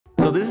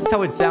So this is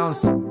how it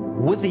sounds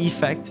with the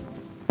effect,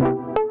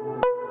 and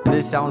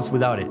this sounds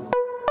without it.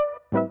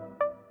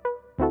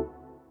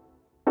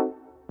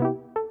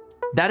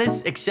 That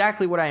is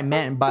exactly what I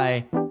meant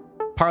by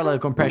parallel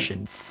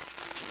compression.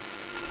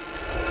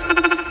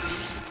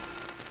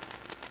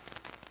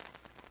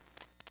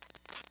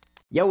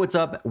 Yo, what's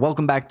up?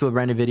 Welcome back to a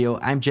brand new video.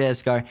 I'm Jay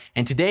Eskar,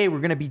 and today we're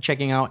going to be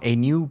checking out a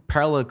new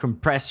parallel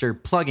compressor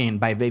plugin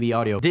by Baby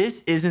Audio.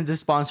 This isn't a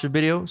sponsored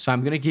video, so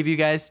I'm going to give you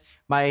guys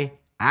my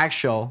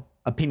actual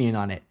opinion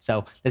on it.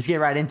 So let's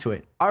get right into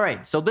it. All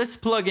right, so this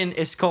plugin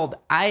is called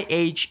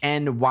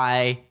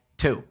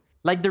IHNY2.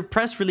 Like their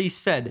press release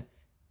said,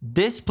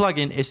 this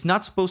plugin is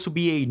not supposed to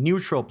be a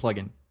neutral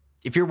plugin.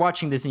 If you're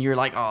watching this and you're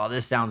like, oh,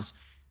 this sounds...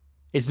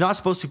 It's not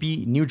supposed to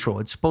be neutral.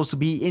 It's supposed to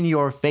be in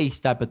your face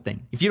type of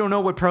thing. If you don't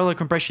know what parallel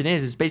compression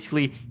is, it's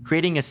basically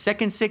creating a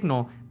second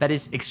signal that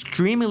is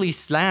extremely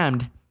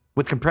slammed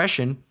with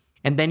compression,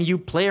 and then you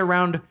play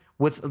around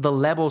with the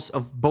levels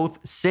of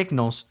both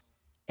signals,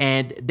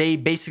 and they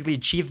basically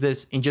achieve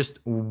this in just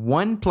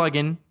one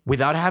plugin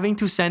without having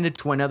to send it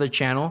to another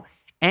channel,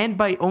 and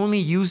by only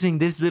using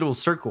this little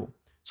circle.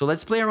 So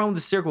let's play around with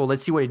the circle.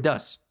 Let's see what it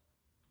does.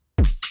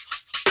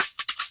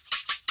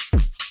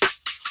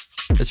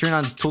 Let's turn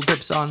on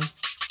tooltips on.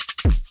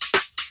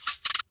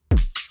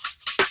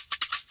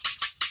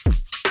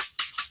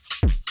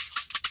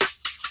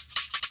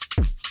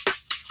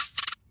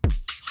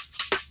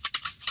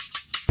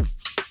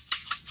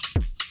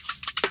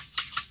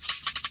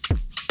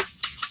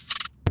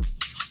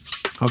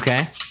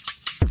 Okay.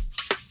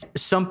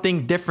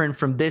 Something different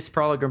from this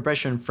parallel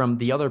compression from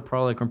the other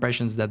parallel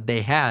compressions that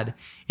they had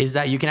is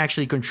that you can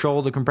actually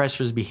control the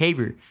compressor's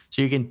behavior.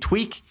 So you can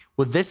tweak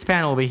with this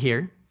panel over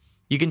here.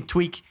 You can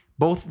tweak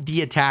both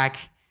the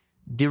attack,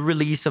 the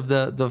release of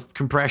the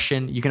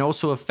compression. You can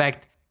also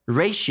affect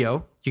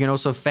ratio. You can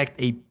also affect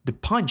the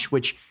punch,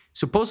 which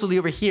supposedly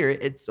over here,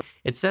 it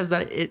says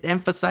that it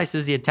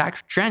emphasizes the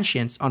attack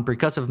transients on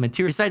percussive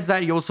material. Besides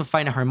that, you also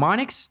find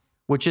harmonics,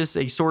 which is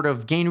a sort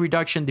of gain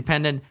reduction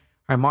dependent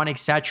harmonic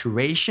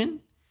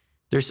saturation.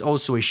 There's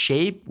also a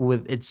shape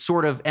with it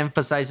sort of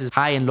emphasizes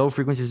high and low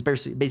frequencies,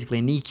 basically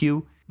an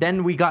EQ.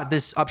 Then we got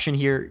this option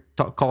here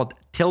called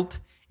tilt.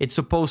 It's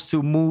supposed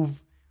to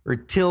move or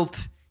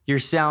tilt your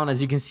sound,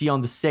 as you can see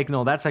on the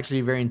signal. That's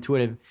actually very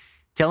intuitive,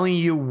 telling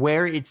you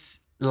where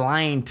it's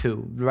lying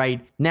to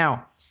right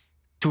now.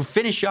 To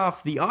finish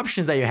off the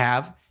options that you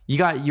have, you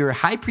got your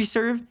high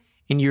preserve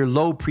and your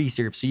low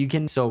preserve.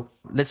 So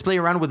let's play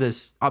around with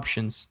this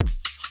options.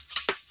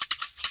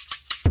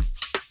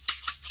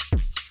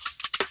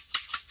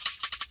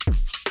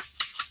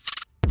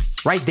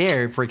 Right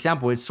there, for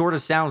example, it sort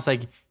of sounds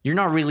like you're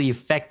not really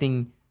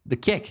affecting the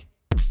kick.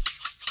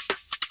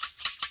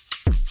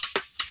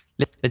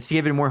 Let's see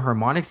even more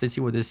harmonics. Let's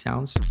see what this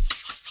sounds.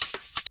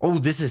 Oh,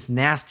 this is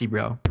nasty,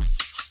 bro.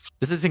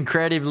 This is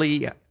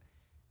incredibly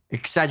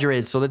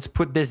exaggerated. So let's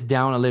put this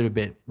down a little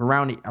bit.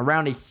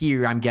 Around it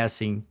here, I'm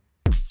guessing.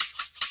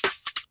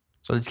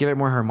 So let's give it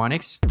more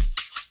harmonics.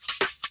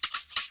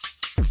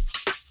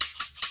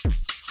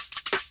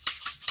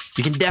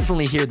 You can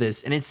definitely hear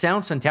this, and it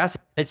sounds fantastic.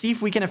 Let's see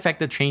if we can affect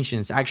the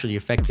transients actually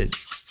affected.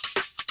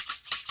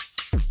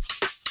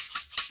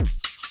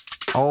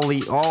 All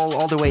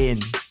the way in.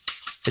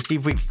 Let's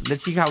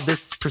see how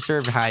this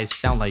preserved highs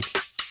sound like.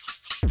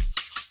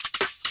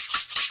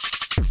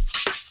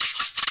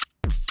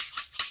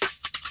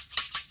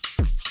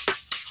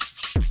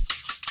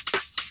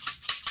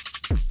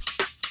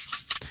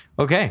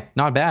 Okay,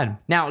 not bad.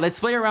 Now let's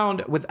play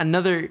around with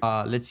another.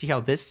 Let's see how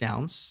this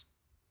sounds.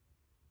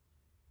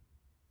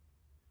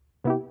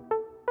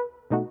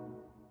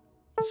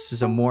 This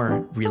is a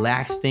more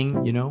relaxed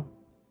thing, you know.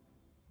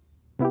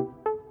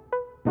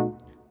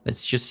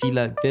 Let's just see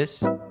like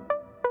this.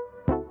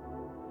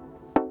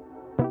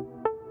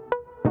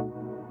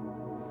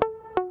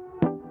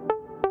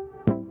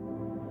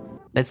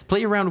 Let's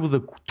play around with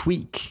a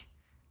tweak.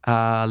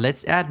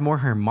 Let's add more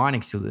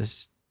harmonics to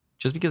this.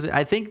 Just because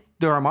I think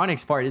the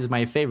harmonics part is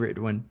my favorite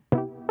one.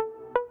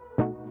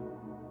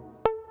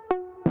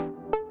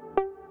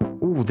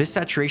 Ooh, this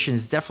saturation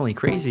is definitely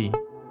crazy.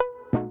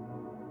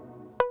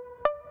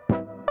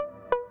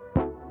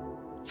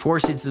 Of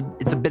course, it's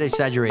a bit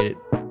exaggerated.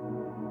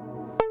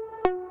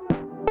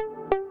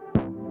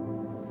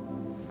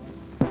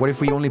 What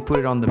if we only put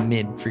it on the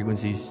mid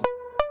frequencies?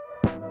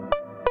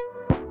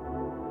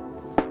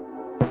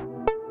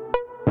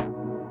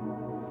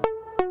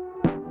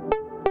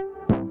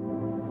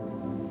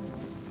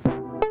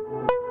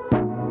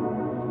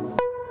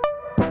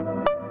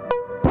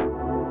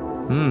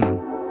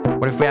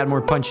 What if we add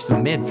more punch to the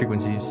mid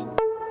frequencies?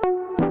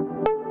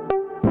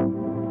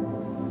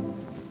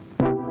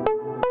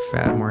 If we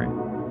add more...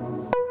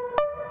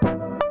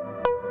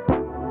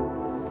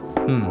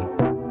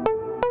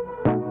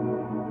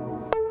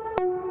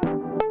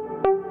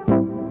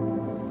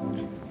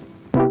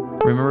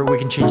 Remember, we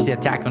can change the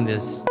attack on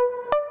this.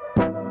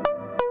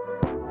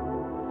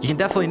 You can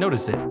definitely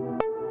notice it.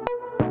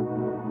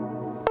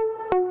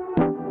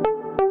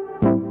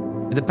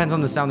 It depends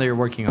on the sound that you're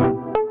working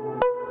on.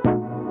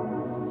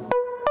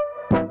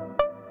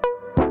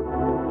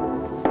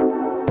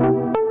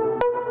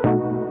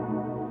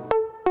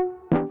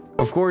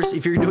 Of course,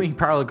 if you're doing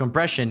parallel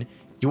compression,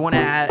 you want to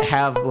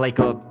have like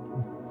a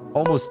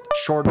almost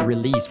short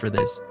release for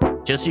this,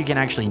 just so you can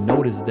actually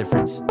notice the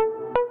difference.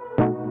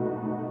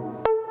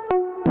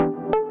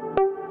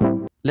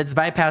 Let's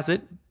bypass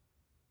it.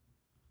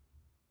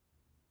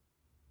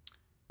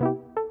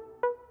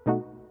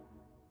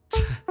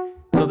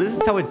 So this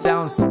is how it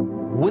sounds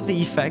with the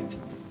effect.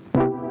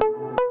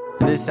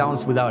 And this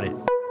sounds without it.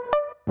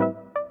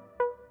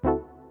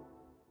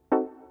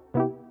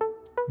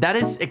 That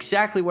is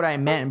exactly what I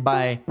meant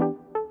by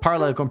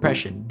parallel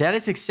compression.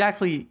 This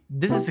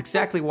is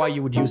exactly why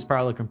you would use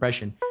parallel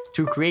compression,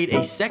 to create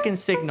a second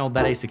signal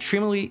that is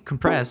extremely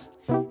compressed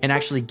and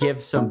actually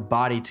give some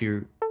body to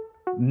your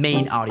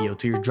main audio,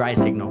 to your dry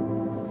signal.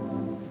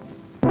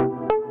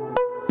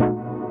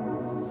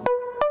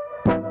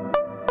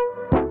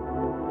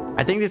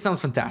 I think this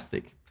sounds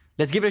fantastic.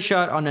 Let's give it a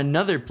shot on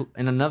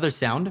another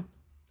sound.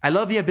 I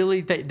love the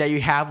ability that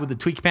you have with the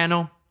tweak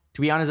panel. To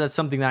be honest, that's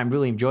something that I'm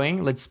really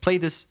enjoying. Let's play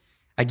this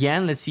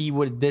again. Let's see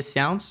what this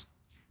sounds.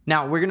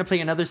 Now, we're going to play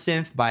another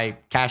synth by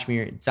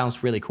Kashmir. It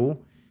sounds really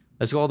cool.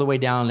 Let's go all the way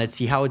down. Let's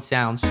see how it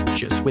sounds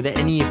just with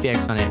any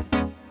effects on it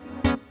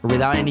or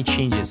without any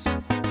changes.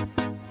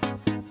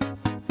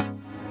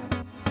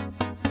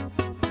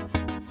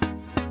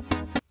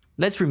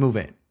 Let's remove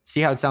it.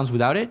 See how it sounds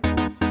without it?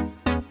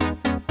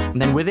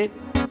 And then with it.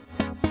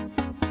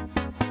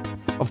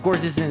 Of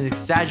course, this is an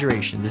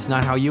exaggeration. This is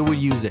not how you would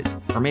use it.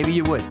 Or maybe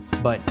you would.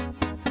 But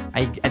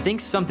I think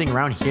something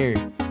around here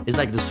is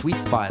like the sweet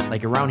spot.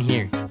 Like around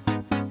here.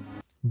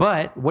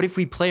 But what if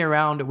we play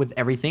around with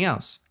everything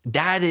else?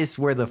 That is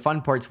where the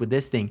fun parts with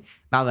this thing,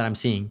 now that I'm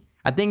seeing.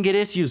 I think it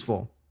is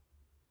useful.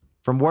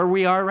 From where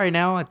we are right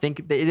now, I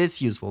think that it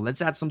is useful.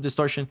 Let's add some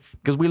distortion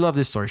because we love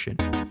distortion.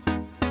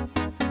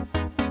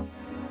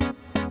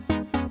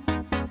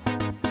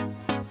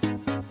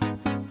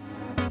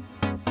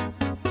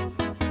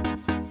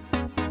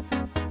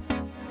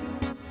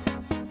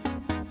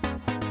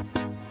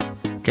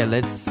 Okay,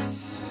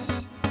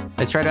 let's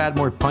try to add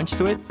more punch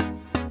to it.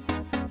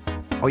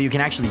 Oh, you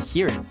can actually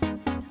hear it.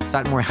 Let's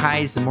add more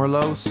highs and more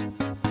lows.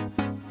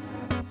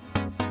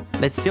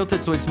 Let's tilt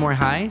it so it's more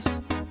highs.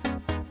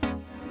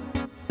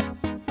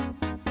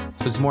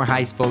 So it's more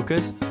highs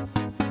focused.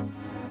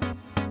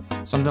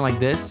 Something like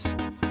this.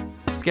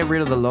 Let's get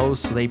rid of the lows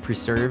so they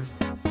preserve.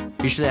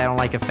 Usually I don't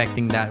like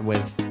affecting that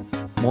with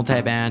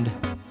multi-band.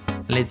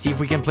 Let's see if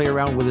we can play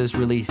around with this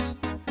release.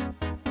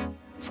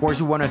 Of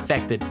course we want to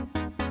affect it.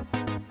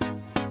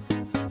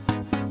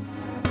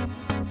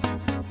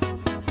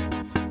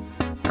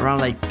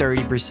 Around like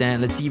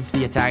 30%. Let's see if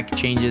the attack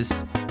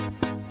changes.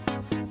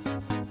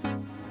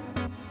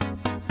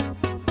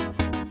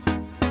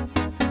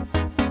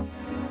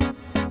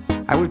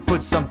 I would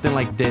put something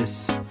like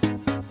this.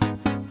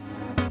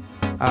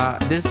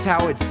 This is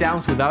how it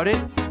sounds without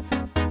it.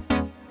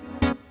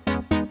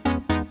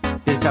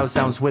 This is how it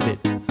sounds with it.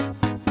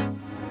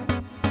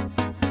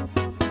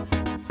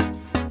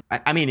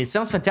 I mean, it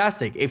sounds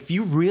fantastic. If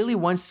you really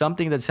want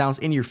something that sounds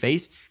in your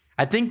face,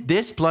 I think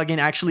this plugin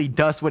actually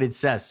does what it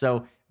says.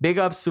 So big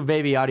ups to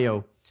Baby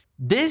Audio.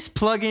 This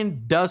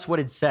plugin does what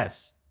it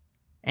says.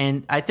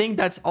 And I think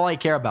that's all I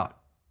care about.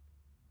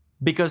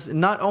 Because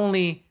not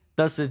only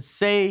does it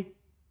say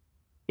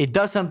it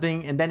does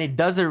something and then it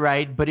does it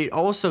right, but it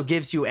also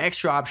gives you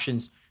extra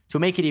options to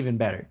make it even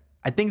better.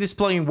 I think this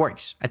plugin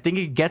works. I think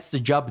it gets the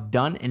job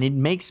done and it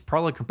makes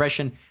parallel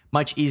compression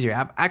much easier.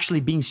 I've actually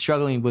been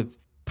struggling with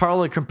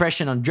parallel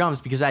compression on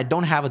drums because I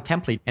don't have a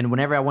template, and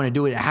whenever I want to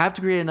do it I have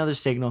to create another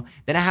signal,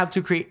 then I have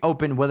to create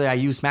open, whether I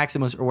use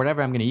Maximus or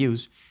whatever I'm going to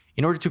use,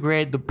 in order to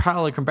create the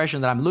parallel compression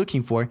that I'm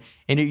looking for.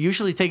 And it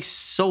usually takes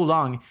so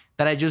long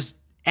that I just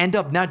end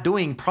up not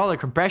doing parallel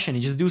compression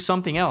and just do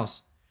something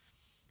else.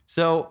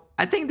 So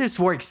I think this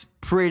works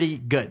pretty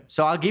good.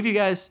 So I'll give you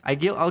guys,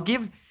 I'll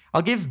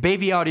give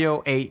Baby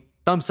Audio a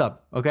thumbs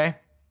up. Okay,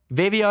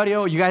 Baby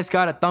Audio, you guys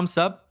got a thumbs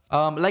up.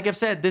 Like I've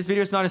said, this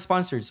video is not a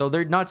sponsor, so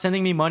they're not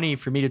sending me money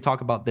for me to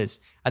talk about this.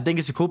 I think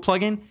it's a cool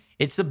plugin.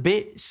 It's a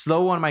bit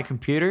slow on my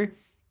computer,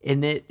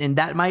 and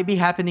that might be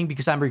happening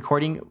because I'm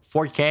recording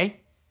 4K,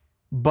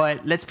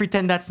 but let's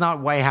pretend that's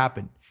not why it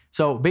happened.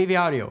 So Baby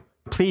Audio,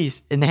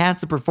 please enhance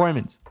the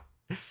performance.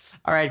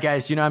 All right,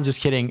 guys, you know, I'm just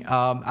kidding.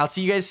 I'll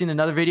see you guys in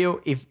another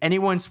video. If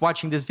anyone's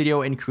watching this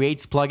video and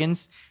creates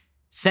plugins,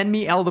 send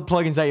me all the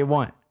plugins that you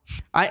want.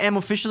 I am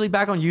officially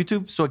back on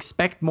YouTube, so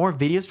expect more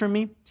videos from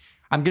me.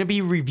 I'm going to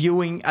be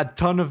reviewing a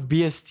ton of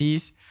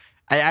VSTs.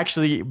 I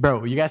actually,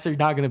 bro, you guys are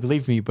not going to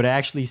believe me, but I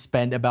actually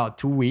spent about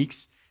 2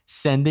 weeks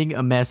sending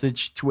a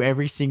message to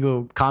every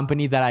single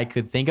company that I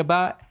could think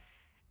about.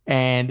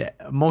 And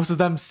most of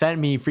them sent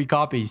me free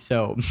copies.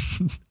 So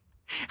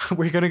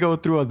we're going to go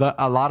through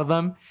a lot of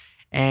them.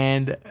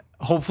 And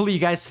hopefully you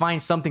guys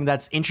find something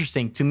that's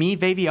interesting. To me,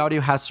 Baby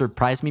Audio has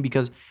surprised me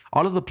because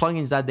all of the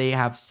plugins that they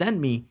have sent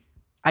me,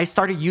 I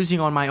started using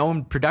on my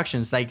own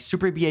productions, like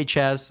Super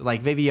BHS,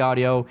 like Baby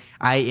Audio,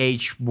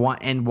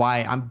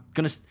 IH1NY. I'm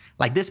going to,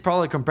 like this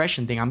parallel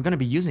compression thing, I'm going to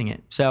be using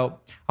it. So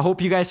I hope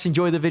you guys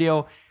enjoyed the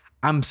video.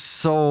 I'm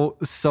so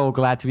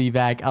glad to be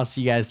back. I'll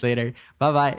see you guys later. Bye-bye.